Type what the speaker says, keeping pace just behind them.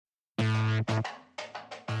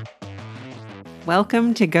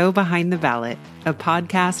Welcome to Go Behind the Ballot, a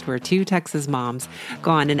podcast where two Texas moms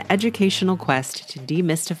go on an educational quest to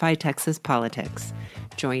demystify Texas politics.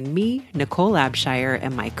 Join me, Nicole Abshire,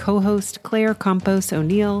 and my co-host Claire Campos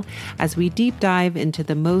O'Neill as we deep dive into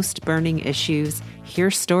the most burning issues,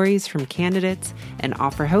 hear stories from candidates, and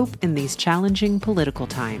offer hope in these challenging political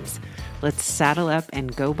times. Let's saddle up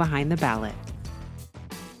and go behind the ballot.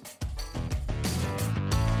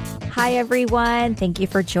 Hi, everyone. Thank you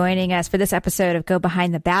for joining us for this episode of Go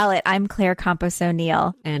Behind the Ballot. I'm Claire Campos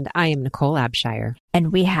O'Neill. And I am Nicole Abshire.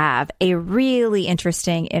 And we have a really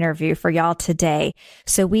interesting interview for y'all today.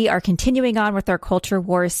 So we are continuing on with our Culture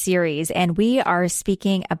Wars series, and we are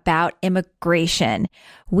speaking about immigration.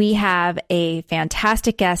 We have a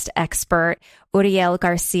fantastic guest expert, Uriel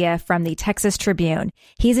Garcia from the Texas Tribune.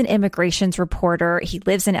 He's an immigrations reporter. He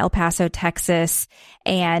lives in El Paso, Texas,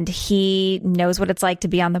 and he knows what it's like to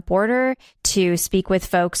be on the border, to speak with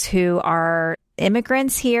folks who are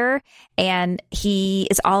immigrants here. And he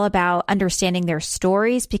is all about understanding their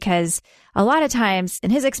stories, because a lot of times in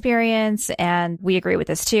his experience, and we agree with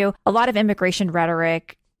this too, a lot of immigration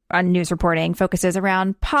rhetoric on news reporting focuses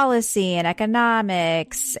around policy and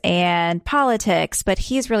economics and politics, but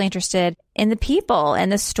he's really interested in the people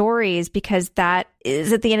and the stories, because that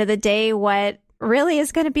is at the end of the day what really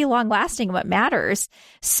is going to be long lasting, what matters.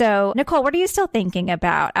 So Nicole, what are you still thinking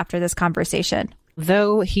about after this conversation?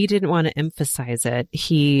 Though he didn't want to emphasize it,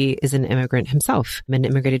 he is an immigrant himself and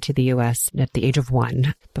immigrated to the U.S. at the age of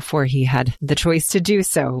 1 before he had the choice to do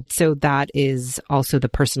so. So that is also the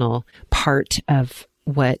personal part of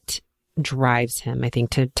what drives him, I think,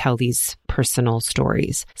 to tell these personal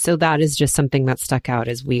stories. So that is just something that stuck out,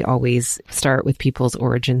 as we always start with people's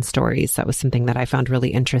origin stories. That was something that I found really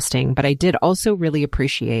interesting. But I did also really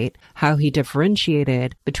appreciate how he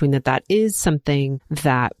differentiated between that is something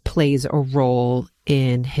that plays a role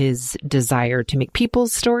in his desire to make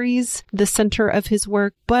people's stories the center of his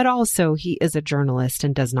work, but also he is a journalist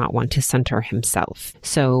and does not want to center himself.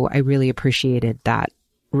 So I really appreciated that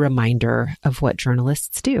reminder of what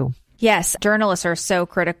journalists do. Yes, journalists are so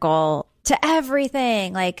critical to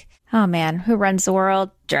everything. Like, oh man, who runs the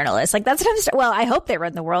world? Journalists. Like, that's what well, I hope they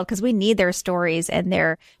run the world, because we need their stories and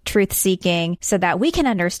their truth seeking so that we can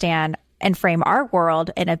understand and frame our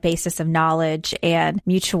world in a basis of knowledge and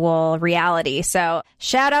mutual reality. So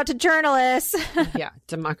shout out to journalists. Yeah,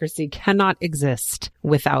 democracy cannot exist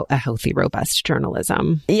without a healthy, robust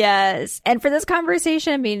journalism. Yes. And for this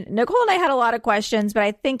conversation, I mean, Nicole and I had a lot of questions, but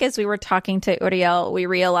I think as we were talking to Uriel, we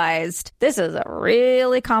realized this is a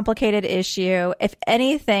really complicated issue. If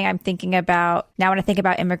anything, I'm thinking about, now when I think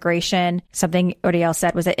about immigration, something Uriel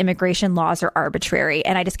said was that immigration laws are arbitrary.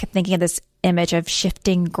 And I just kept thinking of this image of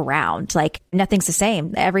shifting ground. Like, nothing's the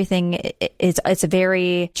same. Everything it's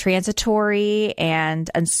very transitory and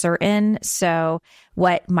uncertain. So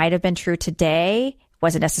what might have been true today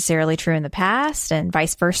wasn't necessarily true in the past, and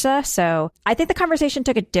vice versa. So I think the conversation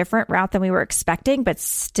took a different route than we were expecting, but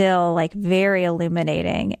still like very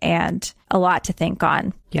illuminating and a lot to think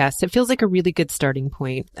on. Yes, it feels like a really good starting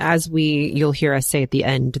point. As you'll hear us say at the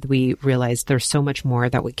end, we realize there's so much more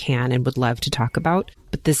that we can and would love to talk about,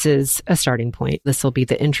 but this is a starting point. This will be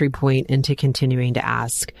the entry point into continuing to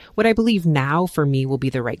ask what I believe now for me will be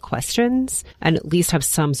the right questions, and at least have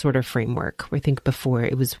some sort of framework. I think before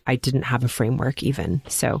I didn't have a framework even.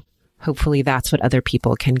 So hopefully that's what other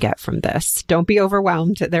people can get from this. Don't be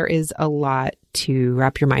overwhelmed. There is a lot to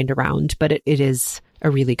wrap your mind around, but it is a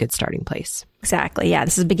really good starting place. Exactly. Yeah.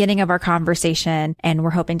 This is the beginning of our conversation, and we're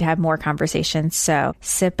hoping to have more conversations. So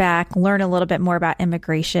sit back, learn a little bit more about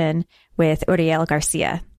immigration with Uriel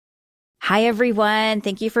Garcia. Hi, everyone.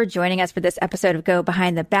 Thank you for joining us for this episode of Go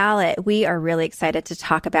Behind the Ballot. We are really excited to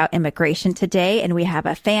talk about immigration today, and we have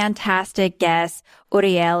a fantastic guest,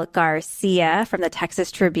 Uriel Garcia from the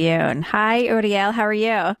Texas Tribune. Hi, Uriel. How are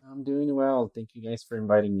you? I'm doing well. Thank you guys for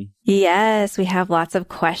inviting me. Yes, we have lots of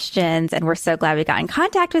questions, and we're so glad we got in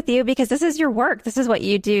contact with you, because this is your work. This is what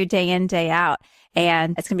you do day in, day out.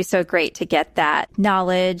 And it's going to be so great to get that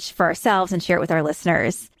knowledge for ourselves and share it with our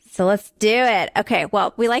listeners. So let's do it. Okay.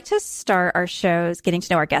 Well, we like to start our shows getting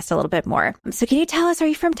to know our guests a little bit more. So can you tell us, are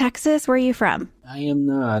you from Texas? Where are you from? I am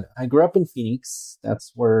not. I grew up in Phoenix.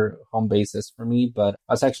 That's where home base is for me. But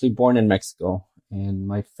I was actually born in Mexico, and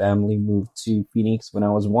my family moved to Phoenix when I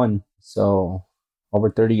was 1. So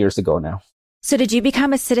over 30 years ago now. So did you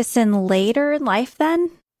become a citizen later in life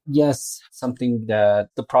then? Yes. Something that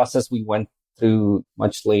the process we went through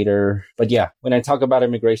much later. But yeah, when I talk about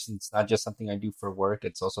immigration, it's not just something I do for work.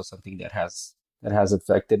 It's also something that has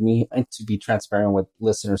affected me. And to be transparent with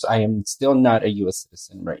listeners, I am still not a U.S.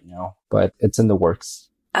 citizen right now, but it's in the works.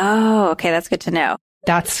 Oh, okay. That's good to know.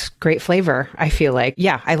 That's great flavor, I feel like.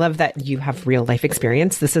 Yeah, I love that you have real life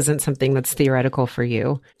experience. This isn't something that's theoretical for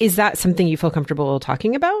you. Is that something you feel comfortable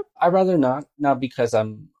talking about? I'd rather not because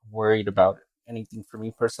I'm worried about anything for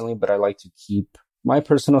me personally, but I like to keep my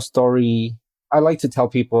personal story. I like to tell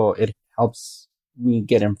people it helps me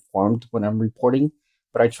get informed when I'm reporting,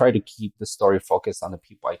 but I try to keep the story focused on the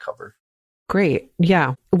people I cover. Great.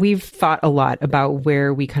 Yeah. We've thought a lot about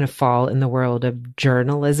where we kind of fall in the world of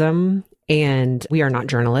journalism. And we are not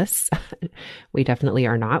journalists. We definitely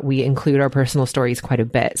are not. We include our personal stories quite a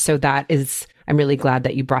bit. So I'm really glad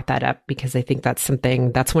that you brought that up because I think that's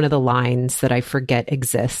one of the lines that I forget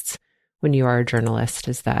exists when you are a journalist,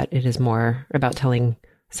 is that it is more about telling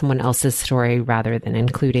someone else's story rather than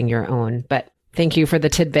including your own. But thank you for the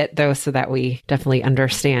tidbit though, so that we definitely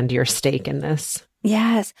understand your stake in this.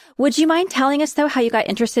 Yes. Would you mind telling us though how you got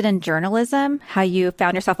interested in journalism, how you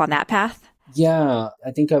found yourself on that path? Yeah,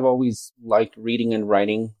 I think I've always liked reading and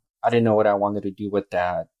writing. I didn't know what I wanted to do with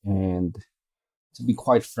that. And to be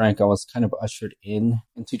quite frank, I was kind of ushered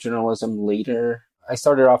into journalism later. I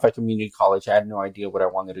started off at community college. I had no idea what I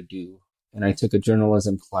wanted to do. And I took a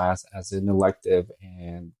journalism class as an elective.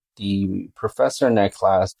 And the professor in that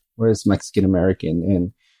class was Mexican American.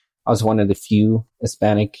 And I was one of the few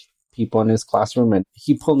Hispanic people in his classroom, and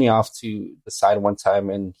he pulled me off to the side one time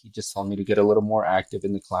and he just told me to get a little more active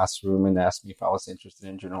in the classroom and asked me if I was interested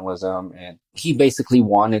in journalism. And he basically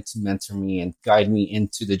wanted to mentor me and guide me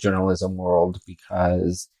into the journalism world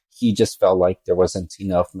because he just felt like there wasn't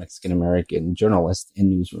enough Mexican American journalists in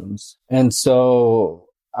newsrooms. And so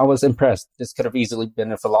I was impressed. This could have easily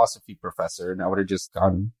been a philosophy professor and I would have just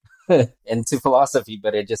gone into philosophy,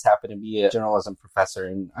 but it just happened to be a journalism professor.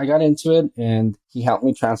 And I got into it and he helped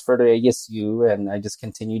me transfer to ASU and I just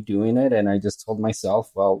continued doing it. And I just told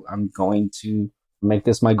myself, well, I'm going to make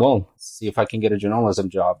this my goal, see if I can get a journalism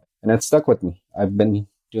job. And it stuck with me. I've been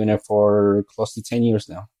doing it for close to 10 years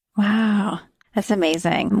now. Wow. That's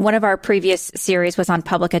amazing. One of our previous series was on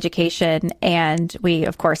public education, and we,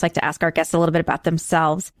 of course, like to ask our guests a little bit about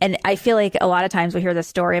themselves. And I feel like a lot of times we hear the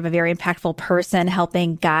story of a very impactful person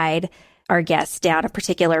helping guide our guests down a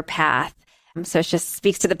particular path. So it just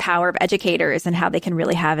speaks to the power of educators and how they can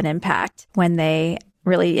really have an impact when they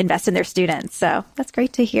really invest in their students. So that's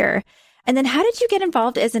great to hear. And then how did you get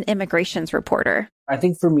involved as an immigrations reporter? I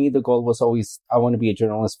think for me, the goal was always, I want to be a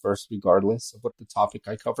journalist first, regardless of what the topic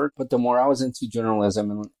I covered. But the more I was into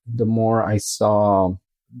journalism and the more I saw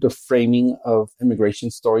the framing of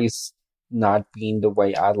immigration stories not being the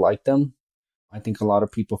way I'd like them, I think a lot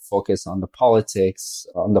of people focus on the politics,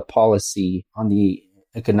 on the policy, on the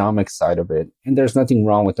economic side of it. And there's nothing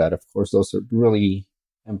wrong with that. Of course, those are really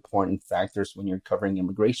important factors when you're covering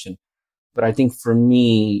immigration. But I think for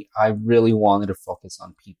me, I really wanted to focus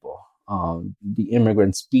on people, the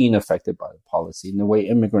immigrants being affected by the policy and the way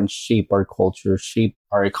immigrants shape our culture, shape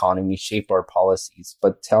our economy, shape our policies,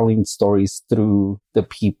 but telling stories through the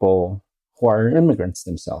people who are immigrants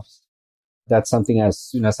themselves. That's something as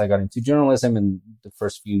soon as I got into journalism in the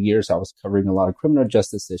first few years, I was covering a lot of criminal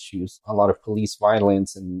justice issues, a lot of police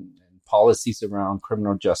violence and policies around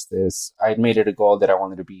criminal justice. I had made it a goal that I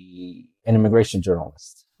wanted to be an immigration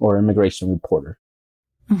journalist or immigration reporter.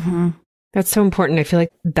 Mm-hmm. That's so important. I feel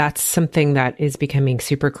like that's something that is becoming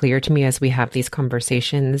super clear to me as we have these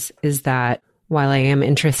conversations, is that while I am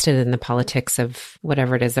interested in the politics of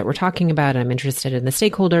whatever it is that we're talking about, I'm interested in the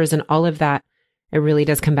stakeholders and all of that, it really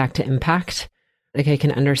does come back to impact. Like I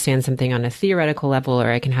can understand something on a theoretical level or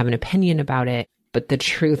I can have an opinion about it. But the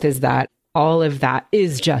truth is that all of that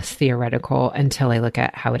is just theoretical until I look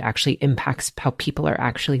at how it actually impacts how people are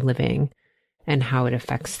actually living and how it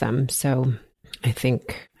affects them. So I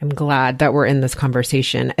think I'm glad that we're in this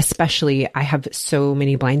conversation, especially I have so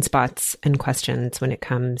many blind spots and questions when it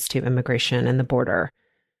comes to immigration and the border.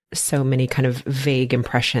 So many kind of vague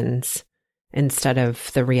impressions instead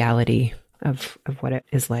of the reality of what it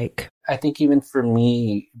is like. I think even for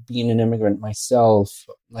me, being an immigrant myself,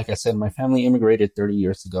 like I said, my family immigrated 30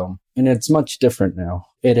 years ago, and it's much different now.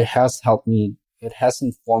 It has helped me. It has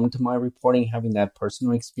informed my reporting, having that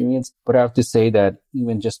personal experience. But I have to say that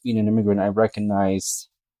even just being an immigrant, I recognize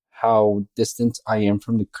how distant I am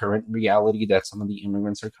from the current reality that some of the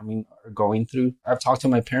immigrants are going through. I've talked to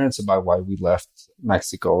my parents about why we left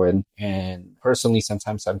Mexico, and personally,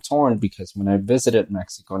 sometimes I'm torn because when I visited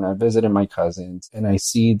Mexico and I visited my cousins and I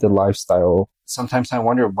see the lifestyle, sometimes I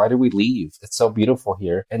wonder, why did we leave? It's so beautiful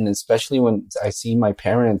here. And especially when I see my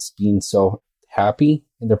parents being so happy,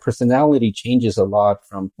 and their personality changes a lot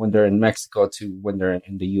from when they're in Mexico to when they're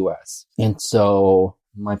in the US. And so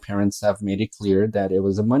my parents have made it clear that it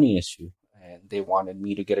was a money issue. And they wanted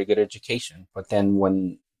me to get a good education. But then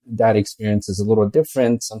when that experience is a little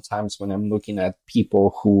different, sometimes when I'm looking at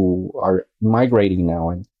people who are migrating now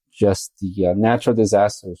and just the natural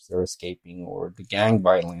disasters they're escaping, or the gang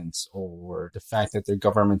violence, or the fact that their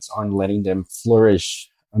governments aren't letting them flourish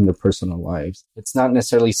in their personal lives. It's not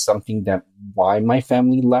necessarily something that why my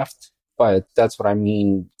family left, but that's what I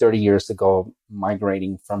mean. 30 years ago,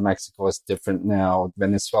 migrating from Mexico is different now.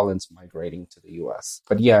 Venezuelans migrating to the US.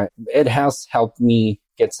 But yeah, it has helped me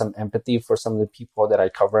get some empathy for some of the people that I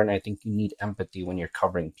cover. And I think you need empathy when you're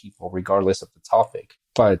covering people, regardless of the topic.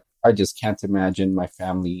 But I just can't imagine my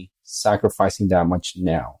family sacrificing that much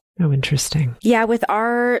now. Oh, interesting. Yeah, with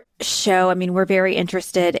our show, I mean, we're very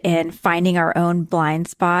interested in finding our own blind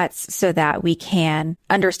spots so that we can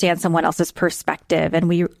understand someone else's perspective. And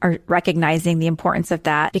we are recognizing the importance of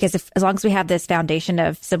that, because as long as we have this foundation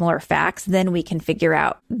of similar facts, then we can figure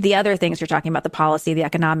out the other things you're talking about, the policy, the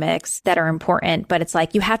economics that are important. But it's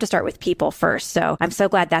like you have to start with people first. So I'm so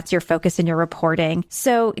glad that's your focus in your reporting.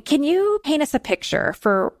 So can you paint us a picture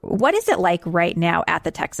for what is it like right now at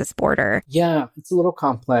the Texas border? Yeah, it's a little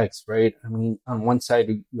complex, right? I mean, on one side,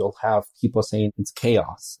 you'll have people saying it's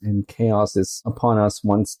chaos, and chaos is upon us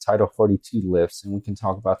once Title 42 lifts, and we can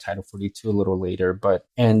talk about Title 42 a little later.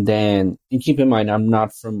 And keep in mind, I'm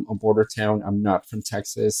not from a border town. I'm not from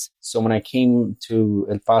Texas. So when I came to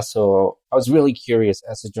El Paso, I was really curious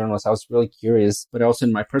as a journalist. I was really curious, but also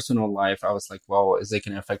in my personal life, I was like, well, is it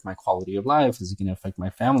going to affect my quality of life? Is it going to affect my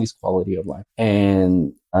family's quality of life?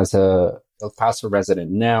 And as a El Paso resident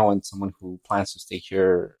now and someone who plans to stay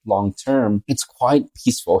here long term, it's quite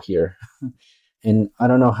peaceful here. And I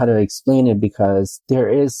don't know how to explain it, because there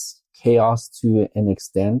is chaos to an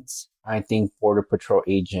extent. I think Border Patrol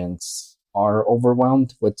agents are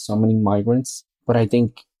overwhelmed with so many migrants. But I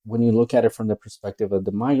think when you look at it from the perspective of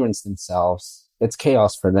the migrants themselves, it's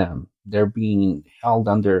chaos for them. They're being held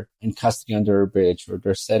in custody under a bridge, or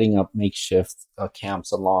they're setting up makeshift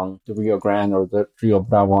camps along the Rio Grande or the Rio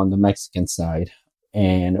Bravo on the Mexican side.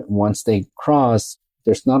 And once they cross,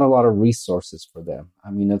 there's not a lot of resources for them. I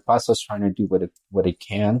mean, El Paso's trying to do what it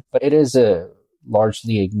can, but it is a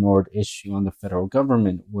largely ignored issue on the federal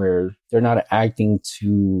government, where they're not acting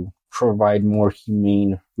to provide more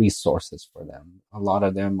humane resources for them. A lot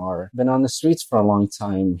of them are been on the streets for a long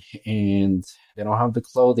time, and they don't have the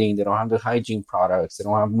clothing, they don't have the hygiene products, they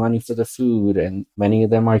don't have money for the food, and many of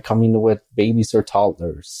them are coming with babies or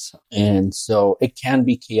toddlers. And so it can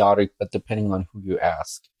be chaotic, but depending on who you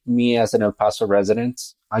ask. Me as an El Paso resident,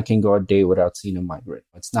 I can go a day without seeing a migrant.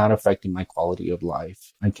 It's not affecting my quality of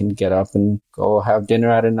life. I can get up and go have dinner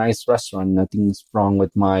at a nice restaurant. Nothing's wrong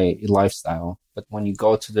with my lifestyle. But when you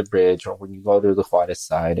go to the bridge, or when you go to the Juarez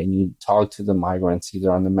side and you talk to the migrants, either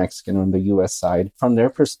on the Mexican or on the U.S. side, from their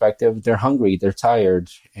perspective, they're hungry, they're tired,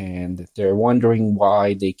 and they're wondering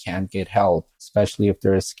why they can't get help, especially if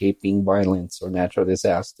they're escaping violence or natural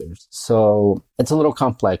disasters. So it's a little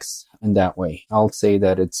complex in that way. I'll say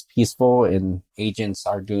that it's peaceful, and agents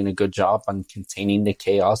are doing a good job on containing the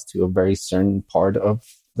chaos to a very certain part of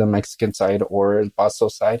the Mexican side or El Paso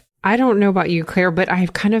side. I don't know about you, Claire, but I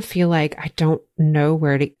kind of feel like I don't know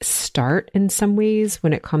where to start in some ways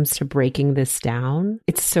when it comes to breaking this down.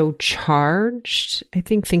 It's so charged. I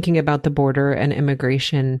think thinking about the border and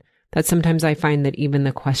immigration, that sometimes I find that even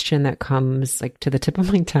the question that comes like to the tip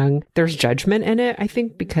of my tongue, there's judgment in it, I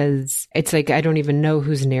think, because it's like, I don't even know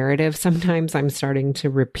whose narrative sometimes I'm starting to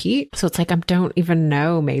repeat. So it's like, I don't even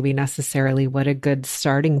know maybe necessarily what a good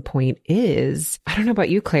starting point is. I don't know about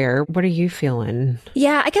you, Claire. What are you feeling?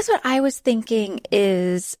 Yeah, I guess what I was thinking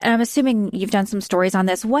is, and I'm assuming you've done some stories on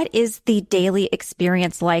this, what is the daily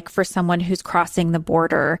experience like for someone who's crossing the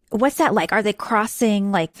border? What's that like? Are they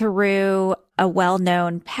crossing like through a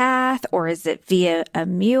well-known path, or is it via a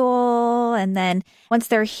mule? And then once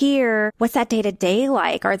they're here, what's that day-to-day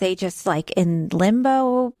like? Are they just like in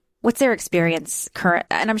limbo? What's their experience current?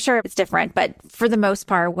 And I'm sure it's different, but for the most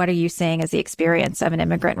part, what are you seeing as the experience of an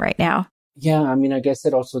immigrant right now? Yeah, I mean, I guess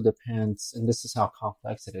it also depends, and this is how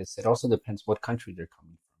complex it is. It also depends what country they're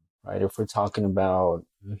coming from, right? If we're talking about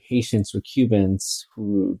Haitians or Cubans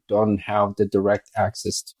who don't have the direct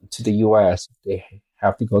access to the U.S., they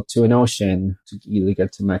have to go to an ocean to either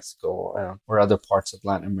get to Mexico or other parts of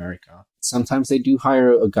Latin America. Sometimes they do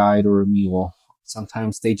hire a guide or a mule.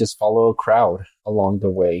 Sometimes they just follow a crowd along the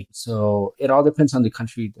way. So it all depends on the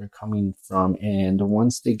country they're coming from. And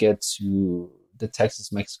once they get to the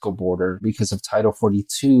Texas-Mexico border, because of Title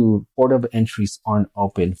 42, port of entries aren't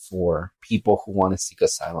open for people who want to seek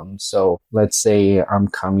asylum. So let's say I'm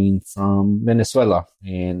coming from Venezuela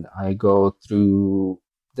and I go through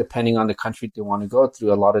depending on the country they want to go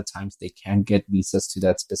through, a lot of times they can get visas to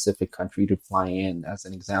that specific country to fly in. As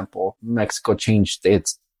an example, Mexico changed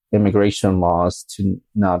its immigration laws to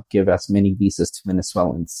not give as many visas to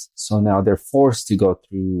Venezuelans. So now they're forced to go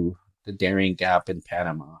through the Darien Gap in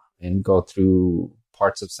Panama and go through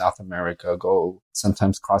parts of South America, go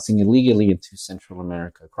sometimes crossing illegally into Central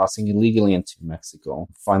America, crossing illegally into Mexico,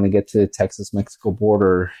 finally get to the Texas-Mexico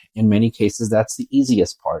border. In many cases, that's the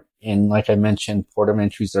easiest part. And like I mentioned, port of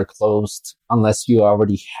entries are closed unless you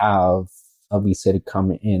already have a visa to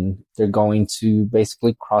come in. They're going to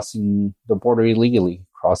basically crossing the border illegally,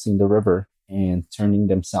 crossing the river and turning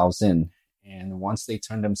themselves in. And once they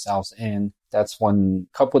turn themselves in, that's when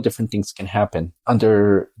a couple of different things can happen.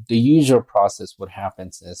 Under the usual process, what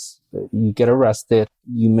happens is that you get arrested,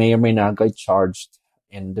 you may or may not get charged,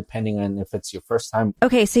 and depending on if it's your first time.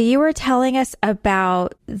 Okay, so you were telling us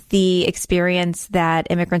about the experience that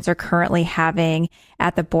immigrants are currently having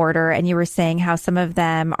at the border, and you were saying how some of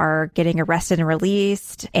them are getting arrested and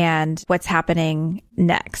released, and what's happening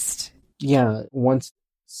next. Yeah, once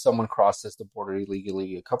someone crosses the border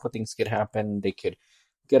illegally, a couple of things could happen. They could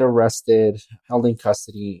get arrested, held in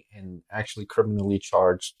custody, and actually criminally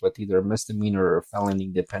charged with either a misdemeanor or a felony,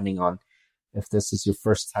 depending on if this is your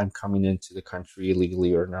first time coming into the country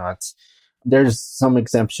illegally or not. There's some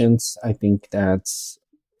exemptions. I think that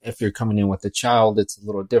if you're coming in with a child, it's a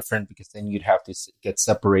little different because then you'd have to get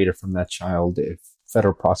separated from that child if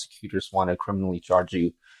federal prosecutors want to criminally charge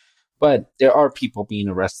you. But there are people being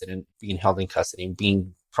arrested and being held in custody and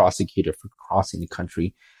being prosecuted for crossing the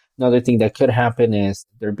country. Another thing that could happen is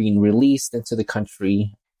they're being released into the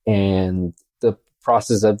country and the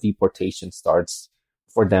process of deportation starts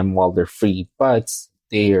for them while they're free, but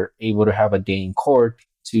they're able to have a day in court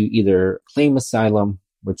to either claim asylum,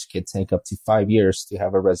 which could take up to 5 years to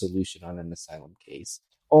have a resolution on an asylum case,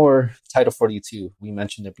 or Title 42. We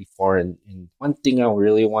mentioned it before. And one thing I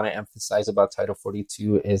really want to emphasize about Title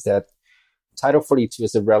 42 is that Title 42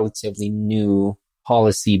 is a relatively new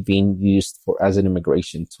policy being used as an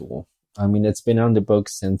immigration tool. I mean, it's been on the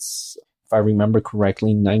books since, if I remember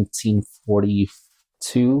correctly,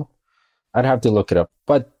 1942. I'd have to look it up,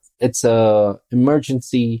 but it's a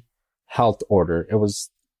emergency health order. It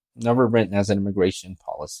was never written as an immigration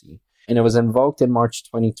policy. And it was invoked in March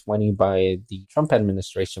 2020 by the Trump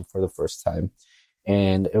administration for the first time.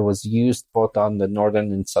 And it was used both on the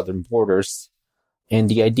northern and southern borders. And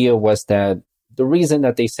the idea was that the reason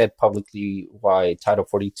that they said publicly why Title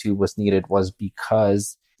 42 was needed was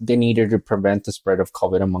because they needed to prevent the spread of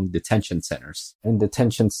COVID among detention centers. And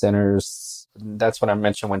detention centers, that's what I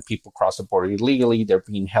mentioned when people cross the border illegally, they're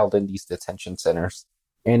being held in these detention centers.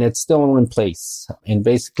 And it's still in place. And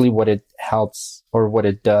basically what it helps or what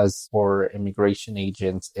it does for immigration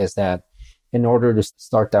agents is that in order to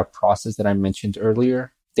start that process that I mentioned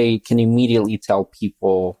earlier, they can immediately tell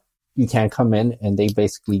people you can't come in, and they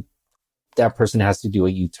basically, that person has to do a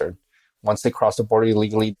U-turn. Once they cross the border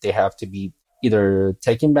illegally, they have to be either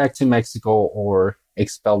taken back to Mexico or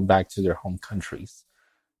expelled back to their home countries.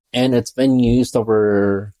 And it's been used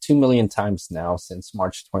over 2 million times now since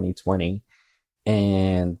March 2020.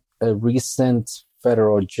 And a recent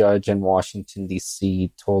federal judge in Washington,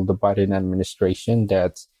 D.C. told the Biden administration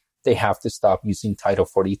that they have to stop using Title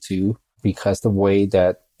 42 because the way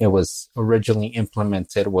that it was originally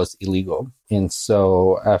implemented was illegal. And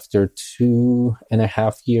so after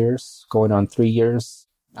 2.5 years, going on 3 years,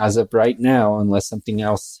 as of right now, unless something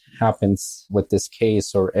else happens with this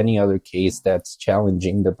case or any other case that's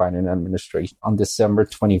challenging the Biden administration, on December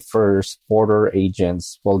 21st, border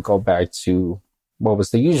agents will go back to what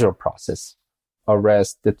was the usual process: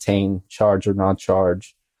 arrest, detain, charge or not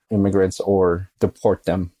charge immigrants, or deport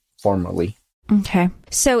them formally. Okay.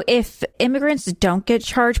 So if immigrants don't get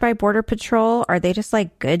charged by Border Patrol, are they just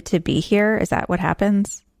like good to be here? Is that what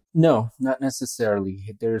happens? No, not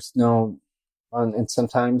necessarily. There's no, and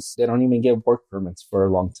sometimes they don't even get work permits for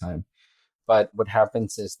a long time. But what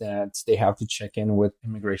happens is that they have to check in with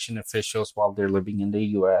immigration officials while they're living in the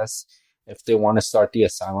U.S. If they want to start the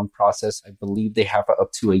asylum process, I believe they have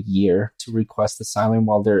up to a year to request asylum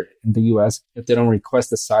while they're in the U.S. If they don't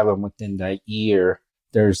request asylum within that year,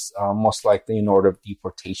 there's most likely an order of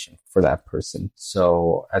deportation for that person.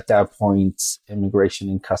 So at that point, Immigration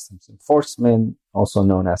and Customs Enforcement, also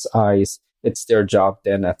known as ICE, it's their job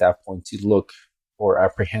then at that point to look or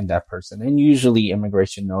apprehend that person. And usually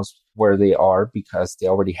immigration knows where they are because they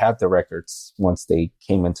already had the records once they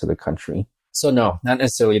came into the country. So no, not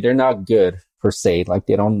necessarily. They're not good per se. Like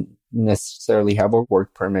they don't necessarily have a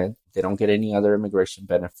work permit. They don't get any other immigration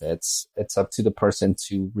benefits. It's up to the person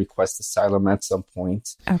to request asylum at some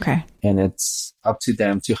point. Okay. And it's up to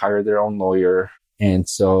them to hire their own lawyer And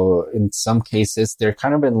so in some cases, they're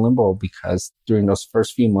kind of in limbo because during those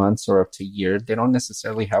first few months or up to a year, they don't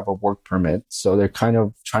necessarily have a work permit. So they're kind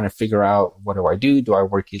of trying to figure out, what do I do? Do I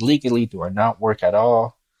work illegally? Do I not work at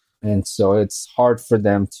all? And so it's hard for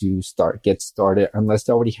them to get started unless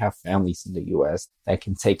they already have families in the US that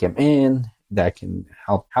can take them in, that can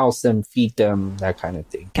help house them, feed them, that kind of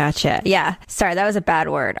thing. Gotcha. Yeah. Sorry, that was a bad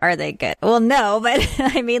word. Are they good? Well, no, but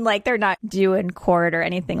I mean, like, they're not due in court or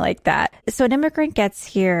anything like that. So an immigrant gets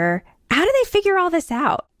here. How do they figure all this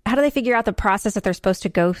out? How do they figure out the process that they're supposed to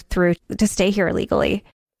go through to stay here illegally?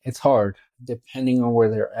 It's hard, depending on where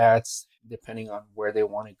they're at, depending on where they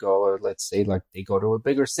want to go. Or let's say like they go to a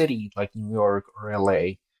bigger city like New York or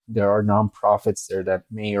LA. There are nonprofits there that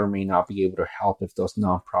may or may not be able to help if those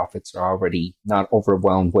nonprofits are already not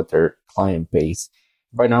overwhelmed with their client base.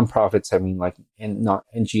 By nonprofits, I mean like not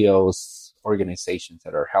NGOs, organizations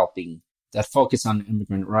that are helping, that focus on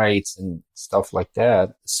immigrant rights and stuff like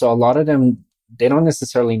that. So a lot of them, they don't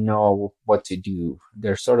necessarily know what to do.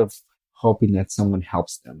 They're sort of hoping that someone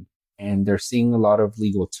helps them. And they're seeing a lot of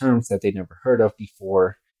legal terms that they never heard of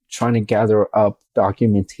before, trying to gather up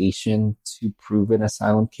documentation to prove an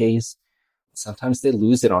asylum case. Sometimes they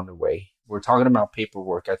lose it on the way. We're talking about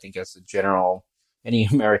paperwork. I think as a general, any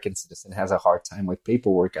American citizen has a hard time with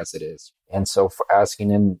paperwork as it is. And so for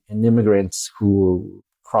asking an immigrants who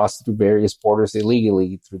cross through various borders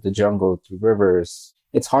illegally, through the jungle, through rivers,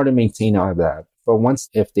 it's hard to maintain all of that. But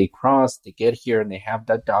if they cross, they get here and they have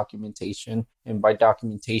that documentation. And by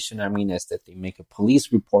documentation, I mean is that they make a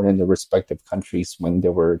police report in their respective countries when they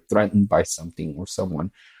were threatened by something or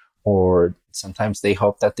someone. Or sometimes they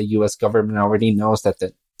hope that the U.S. government already knows that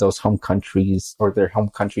those home countries or their home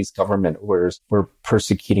country's government were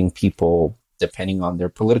persecuting people depending on their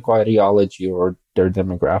political ideology or their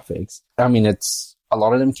demographics. I mean, a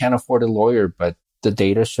lot of them can't afford a lawyer, but the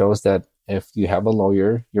data shows that if you have a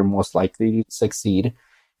lawyer, you're most likely to succeed.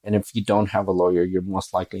 And if you don't have a lawyer, you're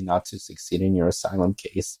most likely not to succeed in your asylum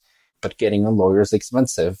case. But getting a lawyer is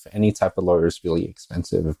expensive. Any type of lawyer is really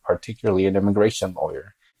expensive, particularly an immigration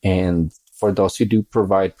lawyer. And for those who do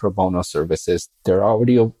provide pro bono services, they're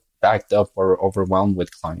already backed up or overwhelmed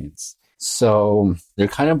with clients. So they're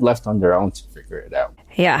kind of left on their own to figure it out.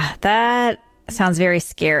 Yeah, that sounds very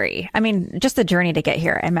scary. I mean, just the journey to get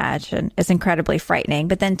here, I imagine, is incredibly frightening.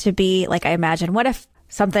 But then to be like, I imagine, what if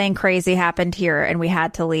something crazy happened here and we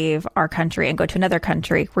had to leave our country and go to another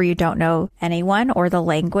country where you don't know anyone or the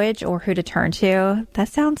language or who to turn to? That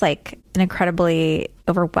sounds like an incredibly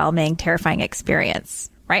overwhelming, terrifying experience.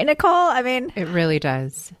 Right, Nicole? I mean, it really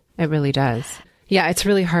does. It really does. Yeah, it's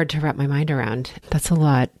really hard to wrap my mind around. That's a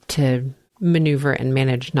lot to maneuver and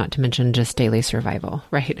manage, not to mention just daily survival,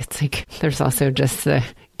 right? It's like there's also just the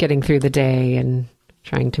getting through the day and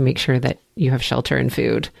trying to make sure that you have shelter and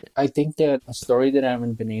food. I think that a story that I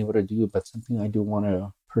haven't been able to do, but something I do want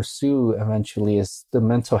to pursue eventually, is the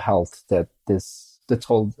mental health that this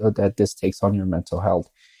takes on your mental health.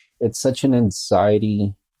 It's such an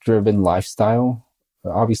anxiety-driven lifestyle,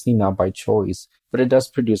 obviously not by choice, but it does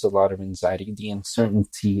produce a lot of anxiety. The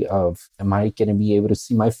uncertainty of, am I going to be able to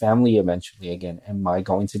see my family eventually again? Am I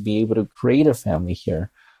going to be able to create a family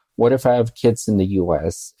here? What if I have kids in the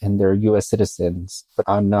U.S. and they're U.S. citizens, but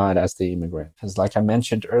I'm not as the immigrant? Because like I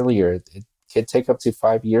mentioned earlier, it could take up to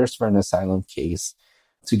 5 years for an asylum case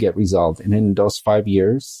to get resolved. And in those 5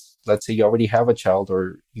 years, let's say you already have a child,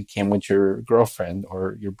 or you came with your girlfriend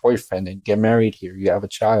or your boyfriend and get married here, you have a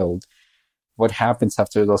child. What happens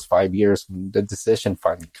after those 5 years when the decision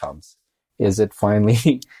finally comes? Is it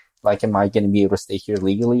finally like, am I going to be able to stay here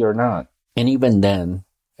legally or not? And even then,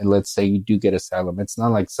 and let's say you do get asylum, it's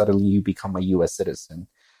not like suddenly you become a U.S. citizen.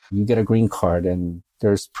 You get a green card and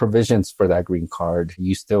there's provisions for that green card.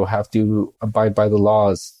 You still have to abide by the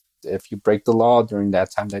laws. If you break the law during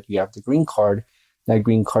that time that you have the green card, that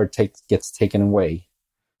green card gets taken away.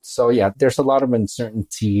 So yeah, there's a lot of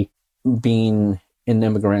uncertainty being an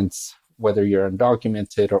immigrant, whether you're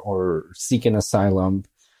undocumented or seeking asylum.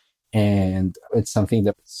 And it's something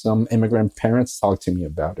that some immigrant parents talk to me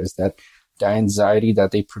about, is that the anxiety that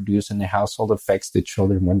they produce in the household affects the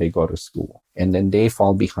children when they go to school. And then they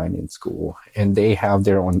fall behind in school and they have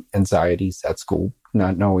their own anxieties at school,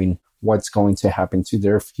 not knowing what's going to happen to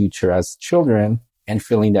their future as children and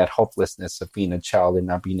feeling that hopelessness of being a child and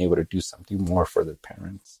not being able to do something more for their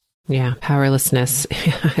parents. Yeah, powerlessness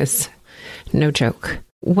is no joke.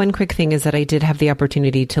 One quick thing is that I did have the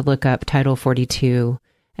opportunity to look up Title 42.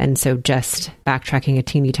 And so just backtracking a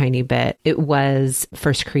teeny tiny bit, it was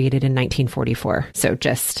first created in 1944. So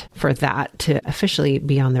just for that to officially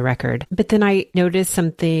be on the record. But then I noticed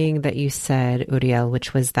something that you said, Uriel,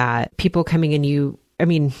 which was that people coming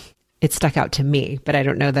in, it stuck out to me, but I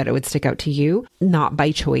don't know that it would stick out to you. Not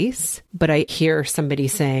by choice, but I hear somebody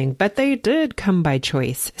saying, but they did come by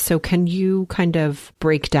choice. So can you kind of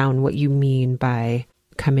break down what you mean by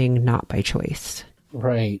coming not by choice?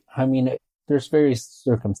 Right. I mean, there's various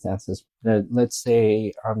circumstances. Let's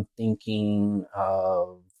say I'm thinking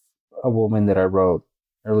of a woman that I wrote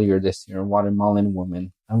earlier this year, a Guatemalan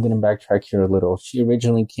woman. I'm going to backtrack here a little. She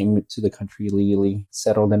originally came to the country illegally,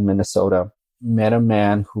 settled in Minnesota, met a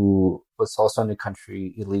man who was also in the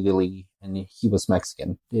country illegally, and he was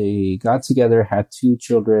Mexican. They got together, had 2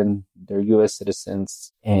 children, they're U.S.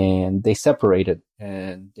 citizens, and they separated,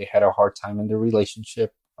 and they had a hard time in their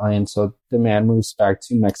relationship. And so the man moves back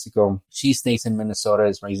to Mexico. She stays in Minnesota,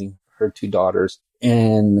 is raising her 2 daughters,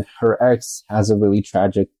 and her ex has a really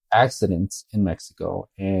tragic accident in Mexico,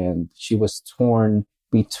 and she was torn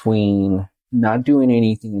between not doing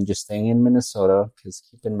anything and just staying in Minnesota, because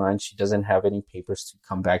keep in mind, she doesn't have any papers to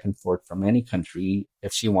come back and forth from any country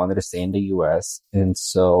if she wanted to stay in the U.S. And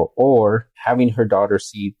so, or having her daughter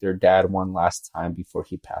see their dad one last time before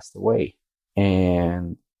he passed away.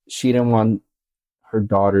 And she didn't want her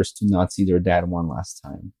daughters to not see their dad one last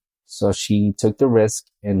time. So she took the risk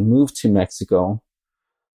and moved to Mexico.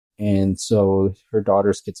 And so her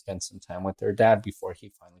daughters could spend some time with their dad before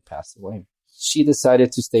he finally passed away. She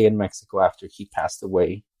decided to stay in Mexico after he passed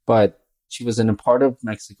away, but she was in a part of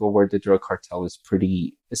Mexico where the drug cartel is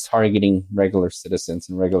targeting regular citizens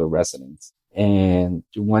and regular residents. And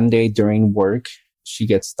one day during work, she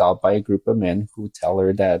gets stopped by a group of men who tell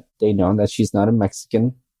her that they know that she's not a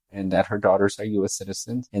Mexican and that her daughters are U.S.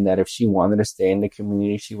 citizens, and that if she wanted to stay in the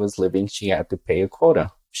community she was living, she had to pay a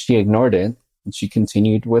quota. She ignored it, and she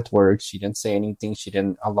continued with work. She didn't say anything. She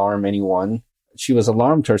didn't alarm anyone. She was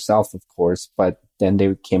alarmed herself, of course, but then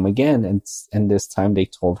they came again, and this time they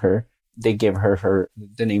told her, they gave her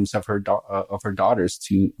the names of her daughters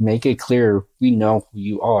to make it clear, we know who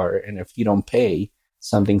you are, and if you don't pay,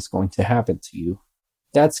 something's going to happen to you.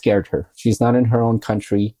 That scared her. She's not in her own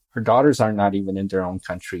country. Her daughters are not even in their own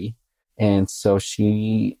country. And so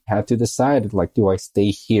she had to decide, like, do I stay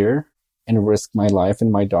here and risk my life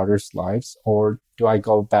and my daughter's lives, or do I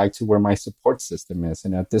go back to where my support system is?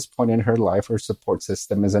 And at this point in her life, her support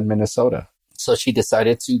system is in Minnesota. So she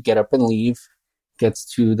decided to get up and leave, gets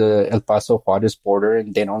to the El Paso Juarez border,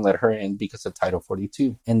 and they don't let her in because of Title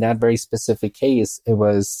 42. In that very specific case,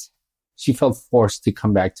 she felt forced to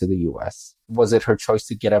come back to the U.S. Was it her choice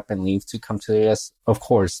to get up and leave to come to the U.S.? Of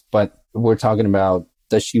course, but we're talking about,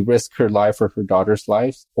 does she risk her life or her daughter's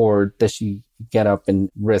lives, or does she get up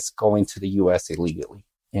and risk going to the U.S. illegally?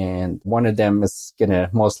 And one of them is going to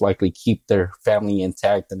most likely keep their family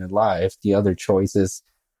intact and alive. The other choice is,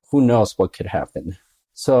 who knows what could happen.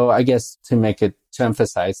 So I guess to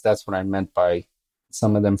emphasize, that's what I meant by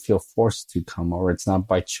some of them feel forced to come, or it's not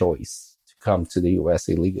by choice to come to the U.S.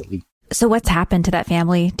 illegally. So what's happened to that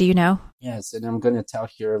family? Do you know? Yes, and I'm going to tell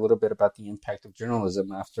here a little bit about the impact of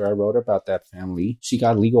journalism. After I wrote about that family, she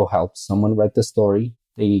got legal help. Someone read the story.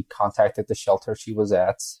 They contacted the shelter she was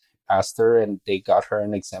at, asked her, and they got her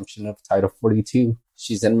an exemption of Title 42.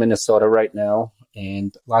 She's in Minnesota right now.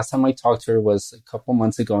 And last time I talked to her was a couple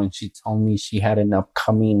months ago, and she told me she had an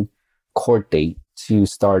upcoming court date to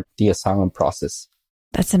start the asylum process.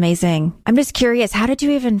 That's amazing. I'm just curious, how did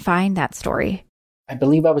you even find that story? I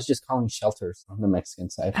believe I was just calling shelters on the Mexican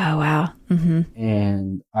side. Oh, wow. Mm-hmm.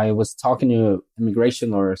 And I was talking to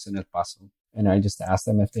immigration lawyers in El Paso, and I just asked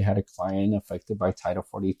them if they had a client affected by Title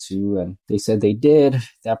 42. And they said they did.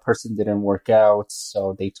 That person didn't work out.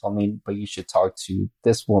 So they told me, but you should talk to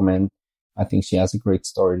this woman. I think she has a great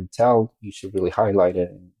story to tell. You should really highlight it.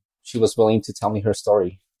 And she was willing to tell me her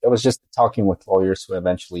story. It was just talking with lawyers who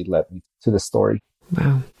eventually led me to the story.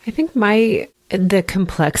 Wow. I think the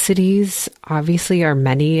complexities obviously are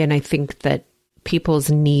many, and I think that people's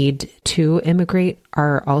need to immigrate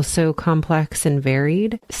are also complex and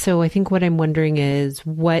varied. So I think what I'm wondering is,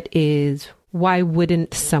 why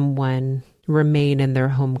wouldn't someone remain in their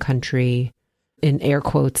home country, in air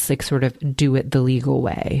quotes, like sort of do it the legal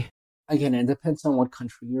way? Again, it depends on what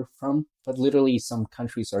country you're from, but literally some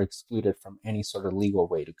countries are excluded from any sort of legal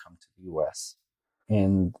way to come to the U.S.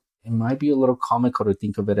 And it might be a little comical to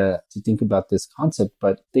think about this concept,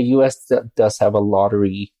 but the U.S. does have a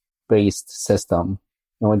lottery-based system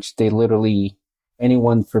in which they literally,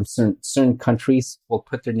 anyone from certain countries will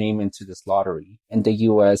put their name into this lottery, and the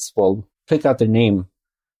U.S. will pick out their name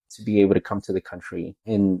to be able to come to the country.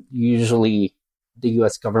 And usually the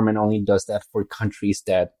U.S. government only does that for countries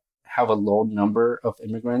that have a low number of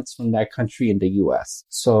immigrants from that country in the U.S.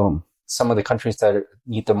 So some of the countries that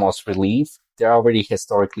need the most relief, they're already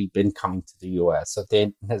historically been coming to the US. So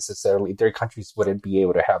they necessarily, their countries wouldn't be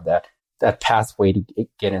able to have that pathway to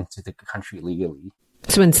get into the country legally.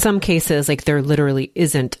 So in some cases, like there literally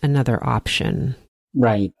isn't another option.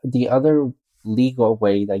 Right. The other legal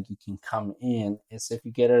way that you can come in is if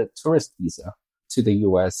you get a tourist visa to the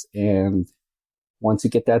US. And once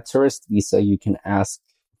you get that tourist visa, you can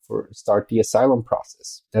start the asylum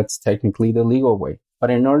process. That's technically the legal way. But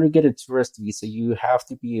in order to get a tourist visa, you have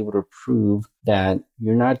to be able to prove that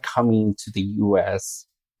you're not coming to the US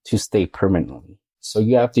to stay permanently. So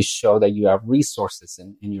you have to show that you have resources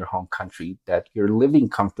in your home country, that you're living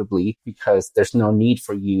comfortably because there's no need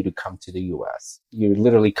for you to come to the US. You're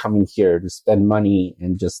literally coming here to spend money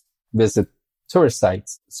and just visit tourist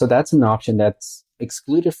sites. So that's an option that's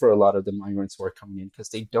excluded for a lot of the migrants who are coming in because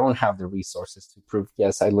they don't have the resources to prove,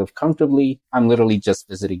 yes, I live comfortably. I'm literally just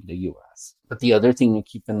visiting the US. But the other thing to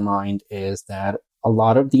keep in mind is that a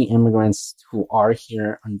lot of the immigrants who are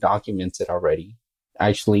here undocumented already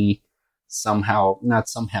actually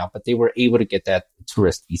but they were able to get that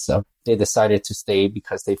tourist visa. They decided to stay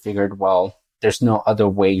because they figured, well, there's no other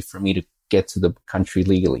way for me to get to the country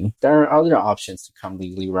legally. There are other options to come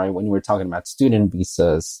legally, right? When we're talking about student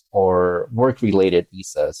visas or work-related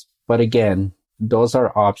visas. But again, those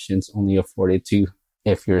are options only afforded to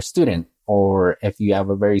if you're a student or if you have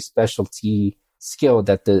a very specialty skill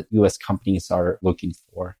that the US companies are looking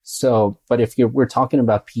for. So, but if we're talking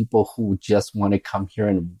about people who just want to come here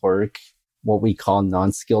and work what we call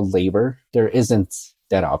non-skilled labor, there isn't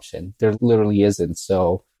that option. There literally isn't.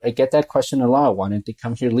 So I get that question a lot. Why didn't they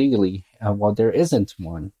come here legally? Well, there isn't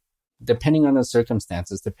one. Depending on the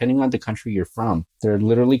circumstances, depending on the country you're from, there are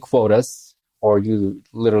literally quotas, or you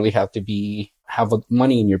literally have to have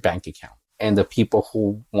money in your bank account. And the people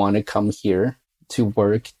who want to come here to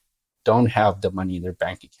work don't have the money in their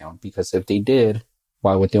bank account, because if they did,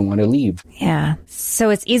 why would they want to leave? Yeah. So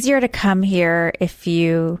it's easier to come here if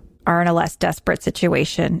you are in a less desperate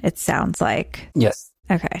situation, it sounds like. Yes.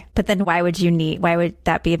 Okay. But then why would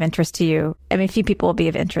that be of interest to you? I mean, few people will be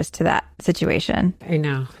of interest to that situation. I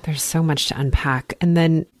know. There's so much to unpack. And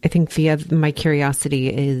then I think my curiosity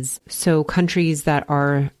is, so countries that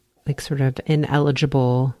are like sort of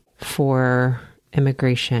ineligible for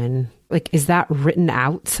immigration, like, is that written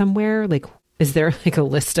out somewhere? Like, is there like a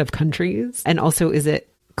list of countries? And also, is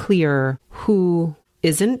it clear who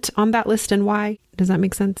isn't on that list and why? Does that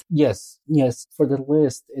make sense? Yes. For the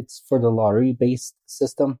list, it's for the lottery-based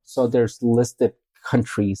system. So there's listed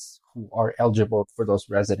countries who are eligible for those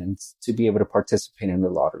residents to be able to participate in the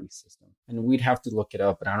lottery system. And we'd have to look it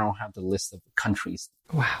up, but I don't have the list of the countries.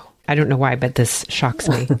 Wow. I don't know why, but this shocks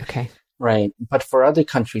me. Okay. Right. But for other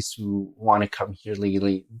countries who want to come here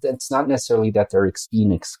legally, it's not necessarily that they're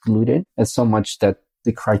being excluded. It's so much that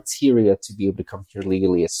the criteria to be able to come here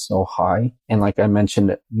legally is so high. And like I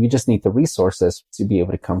mentioned, you just need the resources to be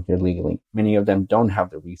able to come here legally. Many of them don't have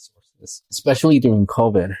the resources, especially during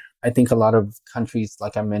COVID. I think a lot of countries,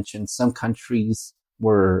 like I mentioned, some countries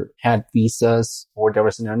had visas, or there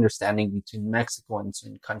was an understanding between Mexico and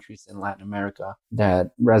certain countries in Latin America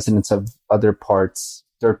that residents of other parts,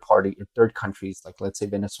 third countries, like let's say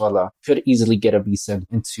Venezuela, could easily get a visa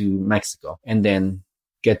into Mexico and then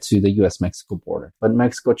get to the US-Mexico border. But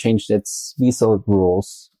Mexico changed its visa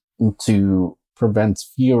rules to prevent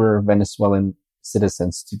fewer Venezuelan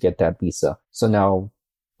citizens to get that visa. So now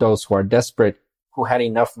those who are desperate, who had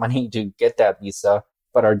enough money to get that visa,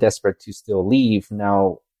 but are desperate to still leave,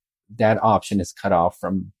 now that option is cut off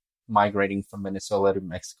from migrating from Venezuela to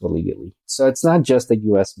Mexico legally. So it's not just a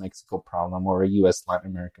US-Mexico problem or a US-Latin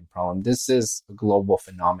American problem. This is a global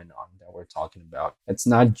phenomenon that we're talking about. It's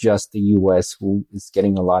not just the US who is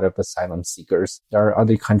getting a lot of asylum seekers. There are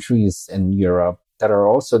other countries in Europe that are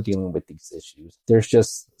also dealing with these issues. There's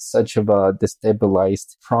just such of a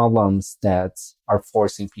destabilized problems that are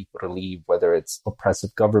forcing people to leave, whether it's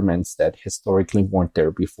oppressive governments that historically weren't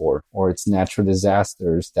there before, or it's natural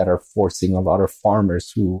disasters that are forcing a lot of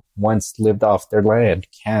farmers who once lived off their land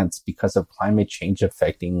can't because of climate change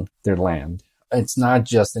affecting their land. It's not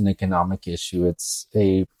just an economic issue. It's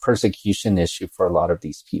a persecution issue for a lot of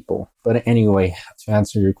these people. But anyway, to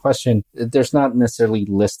answer your question, there's not necessarily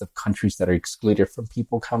a list of countries that are excluded from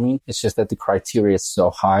people coming. It's just that the criteria is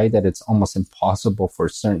so high that it's almost impossible for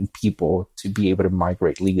certain people to be able to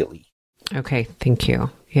migrate legally. Okay. Thank you.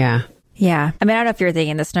 Yeah. Yeah. I mean, I don't know if you're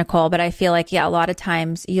thinking this, Nicole, but I feel like, a lot of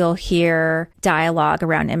times you'll hear dialogue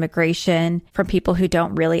around immigration from people who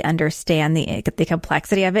don't really understand the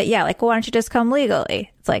complexity of it. Yeah. Like, well, why don't you just come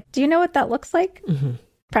legally? It's like, do you know what that looks like? Mm-hmm.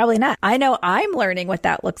 Probably not. I know I'm learning what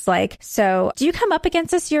that looks like. So do you come up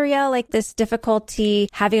against this, Uriel, like this difficulty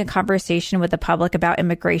having a conversation with the public about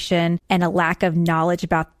immigration and a lack of knowledge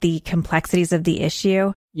about the complexities of the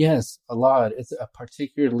issue? Yes, a lot. It's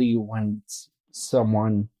particularly when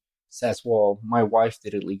someone says, well, my wife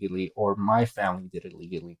did it legally or my family did it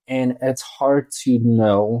legally. And it's hard to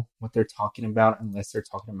know what they're talking about unless they're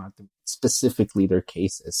talking about specifically their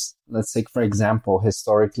cases. Let's take, for example,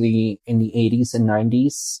 historically in the 80s and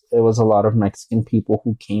 90s, it was a lot of Mexican people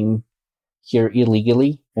who came here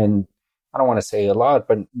illegally. And I don't want to say a lot,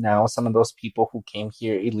 but now some of those people who came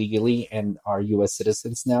here illegally and are U.S.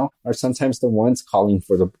 citizens now are sometimes the ones calling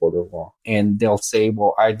for the border wall. And they'll say,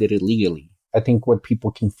 well, I did it legally. I think what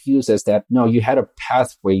people confuse is that, no, you had a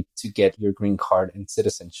pathway to get your green card and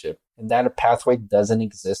citizenship. And that pathway doesn't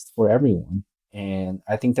exist for everyone. And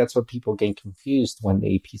I think that's what people get confused when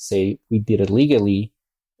the AP say we did it legally,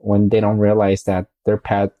 when they don't realize that their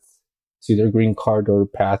path to their green card or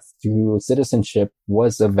path to citizenship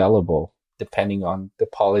was available depending on the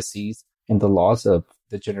policies and the laws of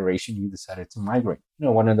the generation you decided to migrate. You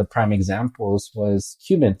know, one of the prime examples was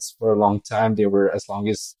Cubans. For a long time, as long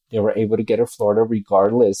as they were able to get to Florida,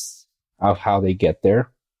 regardless of how they get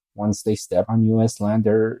there, once they step on U.S. land,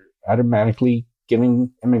 they're automatically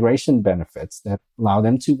giving immigration benefits that allow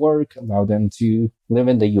them to work, allow them to live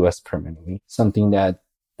in the U.S. permanently, something that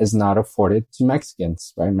is not afforded to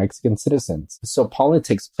Mexicans, right? Mexican citizens. So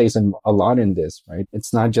politics plays a lot in this, right?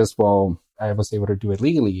 It's not just, well, I was able to do it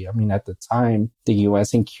legally. I mean, at the time, the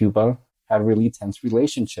U.S. and Cuba had really tense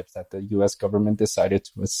relationships that the U.S. government decided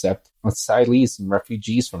to accept asylees and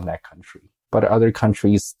refugees from that country. But other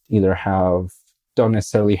countries don't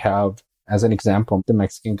necessarily have, as an example, the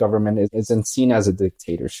Mexican government isn't seen as a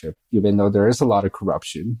dictatorship, even though there is a lot of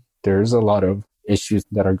corruption. There's a lot of issues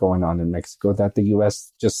that are going on in Mexico that the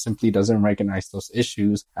U.S. just simply doesn't recognize those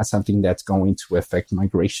issues as something that's going to affect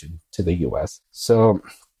migration to the U.S. So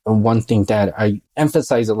one thing that I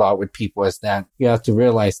emphasize a lot with people is that you have to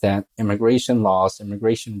realize that immigration laws,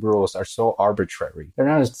 immigration rules are so arbitrary. They're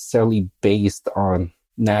not necessarily based on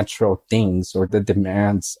natural things or the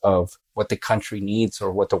demands of what the country needs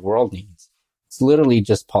or what the world needs. It's literally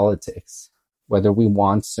just politics. Whether we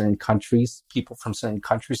want certain countries, people from certain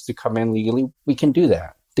countries to come in legally, we can do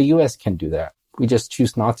that. The U.S. can do that. We just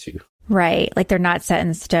choose not to. Right. Like they're not set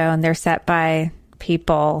in stone. They're set by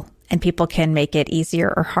people, and people can make it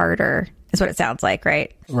easier or harder, is what it sounds like,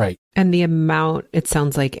 right? Right. And the amount, it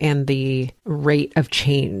sounds like, and the rate of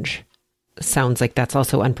change sounds like that's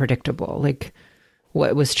also unpredictable. Like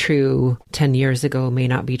what was true 10 years ago may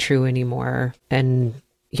not be true anymore. And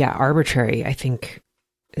yeah, arbitrary, I think,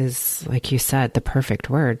 is, like you said, the perfect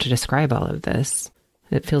word to describe all of this.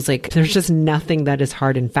 It feels like there's just nothing that is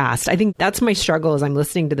hard and fast. I think that's my struggle as I'm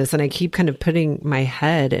listening to this, and I keep kind of putting my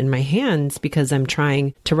head in my hands because I'm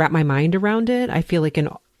trying to wrap my mind around it. I feel like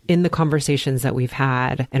in the conversations that we've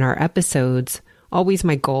had in our episodes, always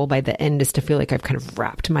my goal by the end is to feel like I've kind of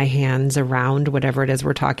wrapped my hands around whatever it is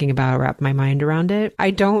we're talking about, wrap my mind around it.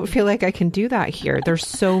 I don't feel like I can do that here. There's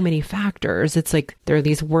so many factors. It's like there are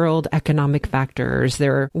these world economic factors,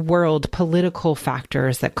 there are world political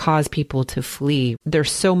factors that cause people to flee.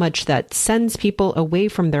 There's so much that sends people away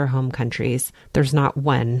from their home countries. There's not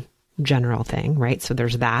one general thing, right? So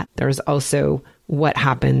there's that. There's also what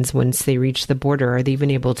happens once they reach the border. Are they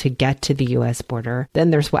even able to get to the U.S. border? Then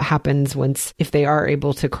there's what happens if they are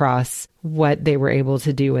able to cross, what they were able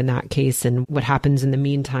to do in that case and what happens in the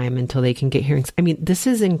meantime until they can get hearings. I mean, this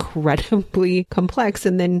is incredibly complex.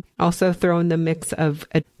 And then also throw in the mix of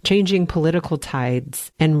changing political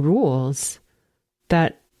tides and rules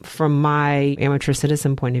that, from my amateur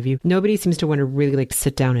citizen point of view, nobody seems to want to really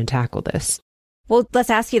sit down and tackle this. Well, let's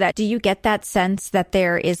ask you that. Do you get that sense that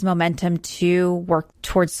there is momentum to work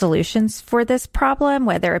towards solutions for this problem,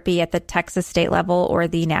 whether it be at the Texas state level or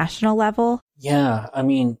the national level? Yeah, I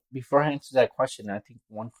mean, before I answer that question, I think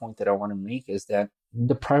one point that I want to make is that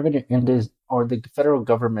the private industry or the federal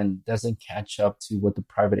government doesn't catch up to what the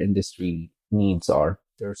private industry needs are.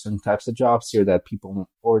 There are certain types of jobs here that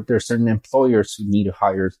there are certain employers who need to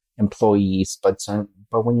hire employees, but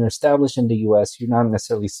when you're established in the U.S., you're not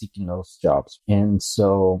necessarily seeking those jobs. And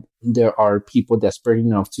so there are people desperate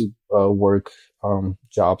enough to work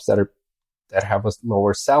jobs that have a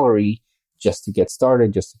lower salary just to get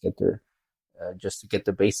started, just to get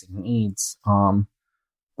the basic needs.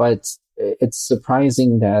 But it's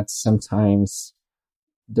surprising that sometimes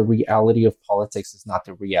the reality of politics is not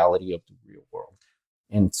the reality of the real world.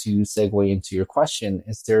 And to segue into your question,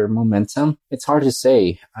 is there momentum? It's hard to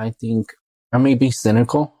say. I think I may be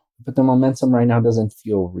cynical, but the momentum right now doesn't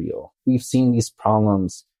feel real. We've seen these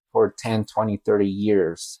problems for 10, 20, 30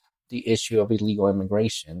 years, the issue of illegal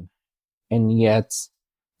immigration. And yet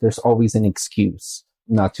there's always an excuse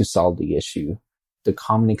not to solve the issue. The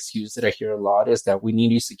common excuse that I hear a lot is that we need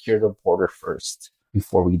to secure the border first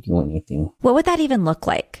before we do anything. What would that even look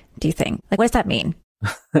like, do you think? Like, what does that mean?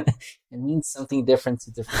 It means something different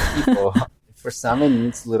to different people. For some, it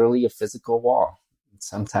means literally a physical wall.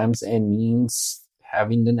 Sometimes it means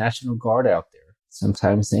having the National Guard out there.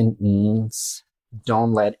 Sometimes it means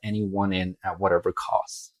don't let anyone in at whatever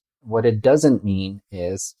cost. What it doesn't mean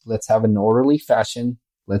is let's have an orderly fashion.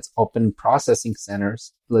 Let's open processing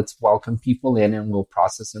centers. Let's welcome people in and we'll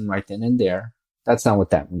process them right then and there. That's not what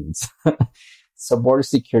that means. So border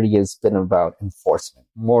security has been about enforcement,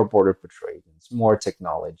 more border patrol agents, more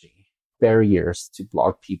technology, barriers to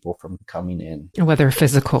block people from coming in. Whether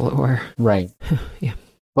physical or... Right. Yeah.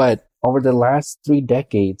 But over the last 3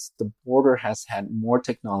 decades, the border has had more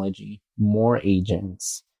technology, more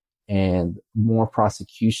agents, and more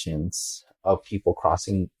prosecutions of people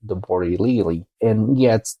crossing the border illegally. And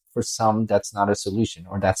yet, for some, that's not a solution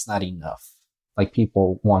or that's not enough. Like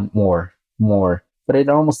people want more. But it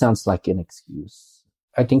almost sounds like an excuse.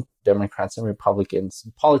 I think Democrats and Republicans,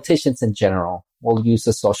 politicians in general, will use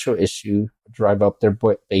a social issue, drive up their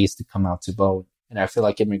base to come out to vote. And I feel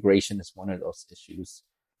like immigration is one of those issues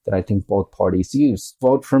that I think both parties use.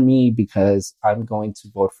 Vote for me because I'm going to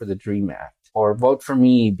vote for the DREAM Act. Or vote for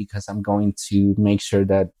me because I'm going to make sure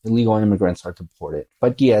that illegal immigrants are deported.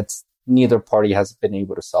 But yet, neither party has been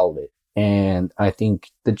able to solve it. And I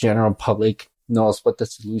think the general public knows what the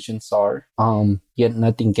solutions are, yet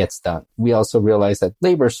nothing gets done. We also realize that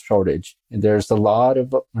labor shortage, and there's a lot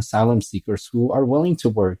of asylum seekers who are willing to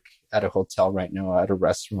work at a hotel right now, at a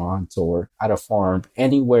restaurant or at a farm,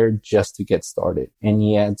 anywhere just to get started. And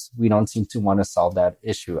yet we don't seem to want to solve that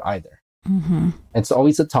issue either. Mm-hmm. It's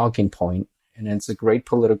always a talking point, and it's a great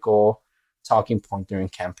political talking point during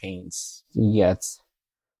campaigns. Yet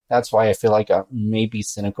that's why I feel like I may be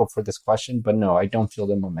cynical for this question, but no, I don't feel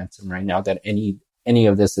the momentum right now that any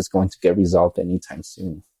of this is going to get resolved anytime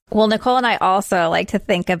soon. Well, Nicole and I also like to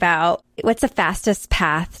think about what's the fastest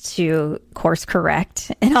path to course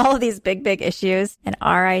correct in all of these big issues. And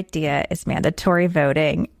our idea is mandatory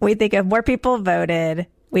voting. We think if more people voted,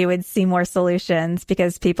 we would see more solutions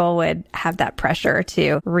because people would have that pressure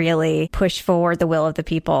to really push forward the will of the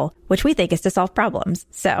people, which we think is to solve problems.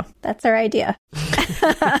 So that's our idea.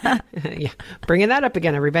 Yeah, bringing that up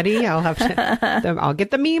again, everybody. I'll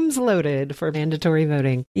get the memes loaded for mandatory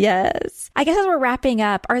voting. Yes. I guess as we're wrapping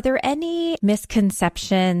up, are there any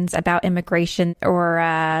misconceptions about immigration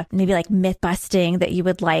or maybe like myth busting that you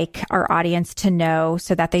would like our audience to know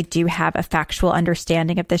so that they do have a factual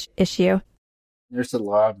understanding of this issue? There's a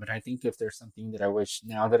lot, but I think if there's something that I wish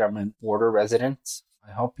now that I'm a border resident,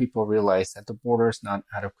 I hope people realize that the border is not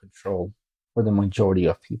out of control for the majority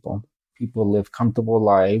of people. People live comfortable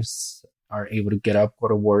lives, are able to get up, go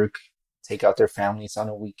to work, take out their families on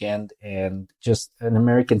a weekend, and just an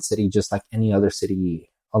American city, just like any other city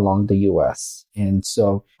along the U.S. And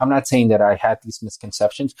so I'm not saying that I had these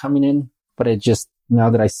misconceptions coming in, but it just, now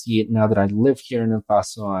that I see it, now that I live here in El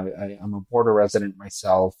Paso, I'm a border resident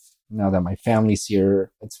myself. Now that my family's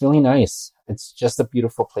here, it's really nice. It's just a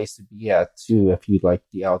beautiful place to be at too, if you like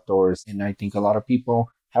the outdoors. And I think a lot of people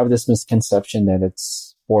have this misconception that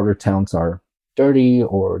it's border towns are dirty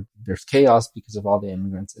or there's chaos because of all the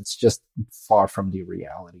immigrants. It's just far from the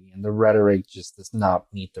reality. And the rhetoric just does not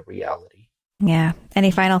meet the reality. Yeah. Any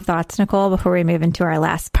final thoughts, Nicole, before we move into our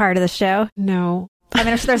last part of the show? No. I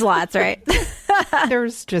mean, there's lots, right?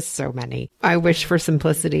 There's just so many. I wish for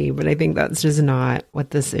simplicity, but I think that's just not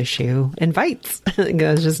what this issue invites.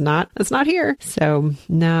 It's not here. So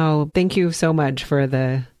no, thank you so much for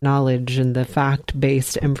the knowledge and the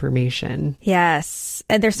fact-based information. Yes.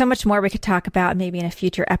 And there's so much more we could talk about. Maybe in a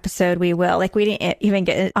future episode, we will. Like, we didn't even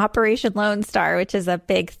get Operation Lone Star, which is a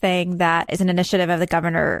big thing that is an initiative of the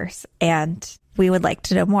governors. And we would like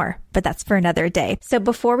to know more, but that's for another day. So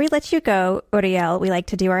before we let you go, Uriel, we like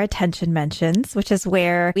to do our attention mentions, which is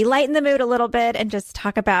where we lighten the mood a little bit and just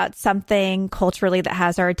talk about something culturally that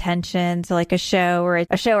has our attention. So like a show or a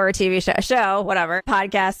TV show, whatever,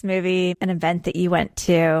 podcast, movie, an event that you went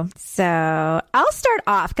to. So I'll start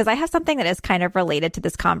off because I have something that is kind of related to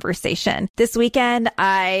this conversation. This weekend,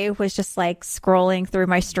 I was just like scrolling through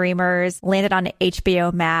my streamers, landed on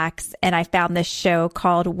HBO Max, and I found this show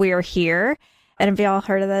called We're Here. And have you all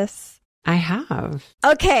heard of this? I have.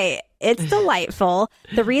 Okay. It's delightful.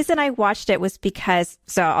 The reason I watched it was because,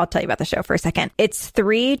 so I'll tell you about the show for a second. It's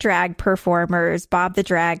 3 drag performers, Bob the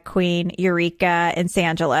Drag Queen, Eureka, and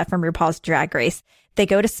Sangela from RuPaul's Drag Race. They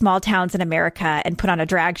go to small towns in America and put on a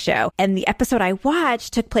drag show. And the episode I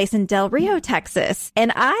watched took place in Del Rio, Texas.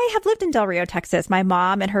 And I have lived in Del Rio, Texas. My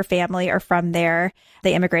mom and her family are from there.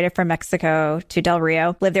 They immigrated from Mexico to Del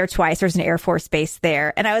Rio, lived there twice. There's an Air Force base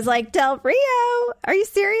there. And I was like, Del Rio, are you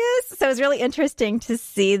serious? So it was really interesting to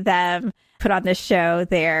see them put on this show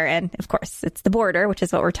there. And of course, it's the border, which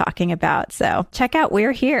is what we're talking about. So check out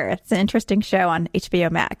We're Here. It's an interesting show on HBO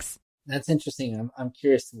Max. That's interesting. I'm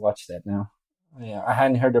curious to watch that now. Yeah, I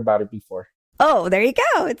hadn't heard about it before. Oh, there you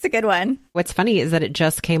go. It's a good one. What's funny is that it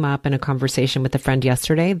just came up in a conversation with a friend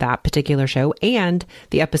yesterday, that particular show, and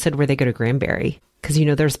the episode where they go to Granbury. Because,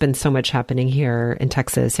 there's been so much happening here in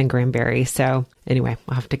Texas and Granbury. So anyway,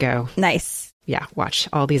 I'll have to go. Nice. Yeah, watch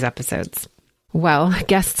all these episodes. Well,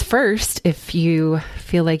 guests first, if you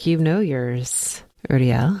feel like you know yours.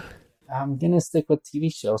 Uriel? I'm going to stick with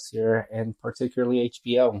TV shows here, and particularly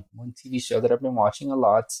HBO. One TV show that I've been watching a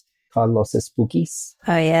lot called Los Spookies.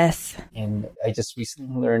 Oh, yes. And I just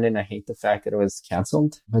recently learned, and I hate the fact that it was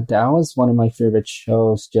canceled, but that was one of my favorite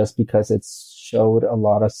shows just because it showed a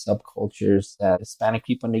lot of subcultures that Hispanic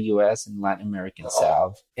people in the U.S. and Latin Americans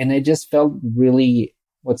have. And it just felt really,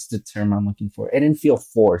 what's the term I'm looking for? It didn't feel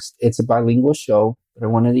forced. It's a bilingual show, but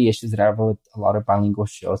one of the issues that I have with a lot of bilingual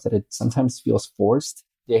shows that it sometimes feels forced.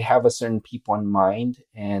 They have a certain people in mind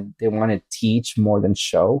and they want to teach more than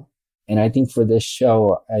show. And I think for this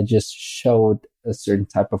show, I just showed a certain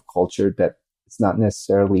type of culture that it's not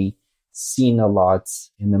necessarily seen a lot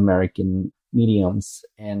in American mediums.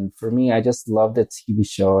 And for me, I just love the TV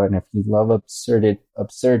show. And if you love absurd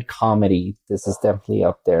comedy, this is definitely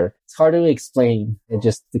up there. It's hard to explain. It's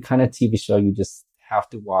just the kind of TV show you just have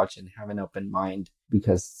to watch and have an open mind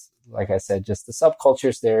because, like I said, just the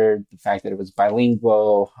subcultures there, the fact that it was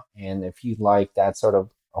bilingual. And if you like that sort of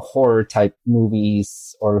horror type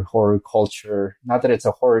movies or horror culture, not that it's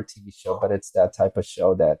a horror TV show, but it's that type of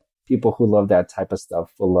show that people who love that type of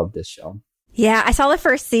stuff will love this show. Yeah, I saw the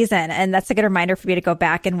first season, and that's a good reminder for me to go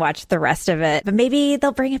back and watch the rest of it. But maybe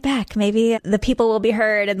they'll bring it back. Maybe the people will be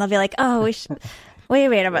heard, and they'll be like, oh, we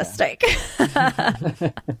made a mistake.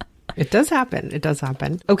 It does happen. It does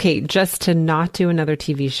happen. Okay, just to not do another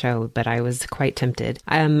TV show, but I was quite tempted.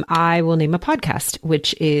 I will name a podcast,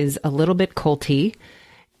 which is a little bit culty.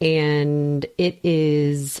 And it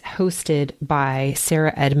is hosted by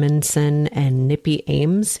Sarah Edmondson and Nippy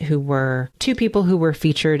Ames, who were two people who were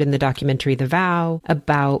featured in the documentary The Vow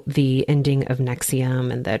about the ending of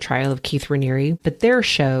NXIVM and the trial of Keith Raniere. But their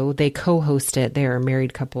show, they co-host it. They're a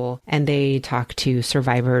married couple, and they talk to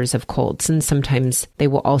survivors of cults. And sometimes they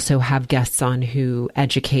will also have guests on who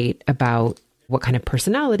educate about what kind of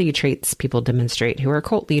personality traits people demonstrate who are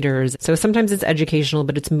cult leaders. So sometimes it's educational,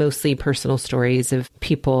 but it's mostly personal stories of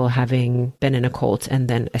people having been in a cult and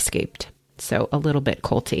then escaped. So a little bit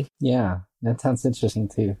culty. Yeah, that sounds interesting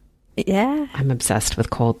too. Yeah. I'm obsessed with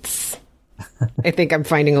cults. I think I'm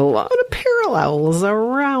finding a lot of parallels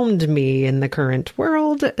around me in the current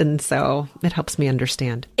world. And so it helps me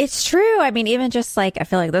understand. It's true. I mean, even just like, I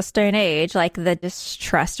feel like this day and age, like the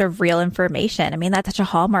distrust of real information. I mean, that's such a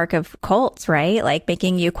hallmark of cults, right? Like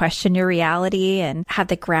making you question your reality and have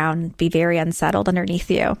the ground be very unsettled underneath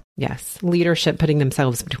you. Yes. Leadership putting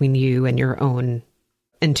themselves between you and your own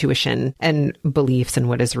intuition and beliefs and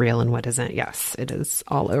what is real and what isn't. Yes, it is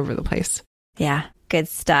all over the place. Yeah. Good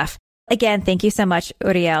stuff. Again, thank you so much,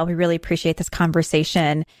 Uriel. We really appreciate this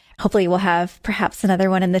conversation. Hopefully we'll have perhaps another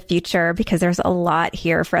one in the future because there's a lot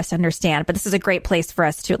here for us to understand. But this is a great place for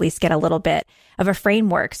us to at least get a little bit of a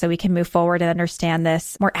framework so we can move forward and understand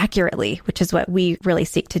this more accurately, which is what we really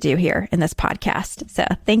seek to do here in this podcast. So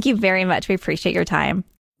thank you very much. We appreciate your time.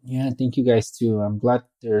 Yeah, thank you guys too. I'm glad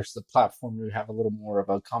there's a platform to have a little more of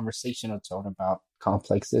a conversational tone about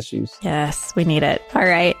complex issues. Yes, we need it. All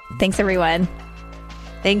right. Thanks, everyone.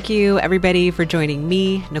 Thank you, everybody, for joining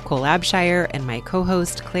me, Nicole Abshire, and my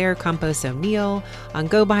co-host, Claire Campos O'Neill, on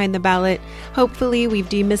Go Behind the Ballot. Hopefully, we've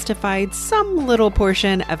demystified some little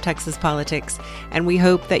portion of Texas politics, and we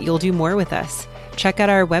hope that you'll do more with us. Check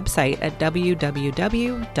out our website at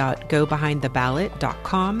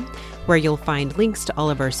www.gobehindtheballot.com, where you'll find links to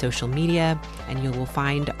all of our social media, and you will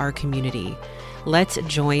find our community. Let's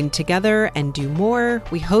join together and do more.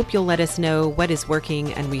 We hope you'll let us know what is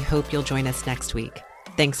working, and we hope you'll join us next week.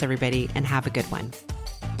 Thanks, everybody, and have a good one.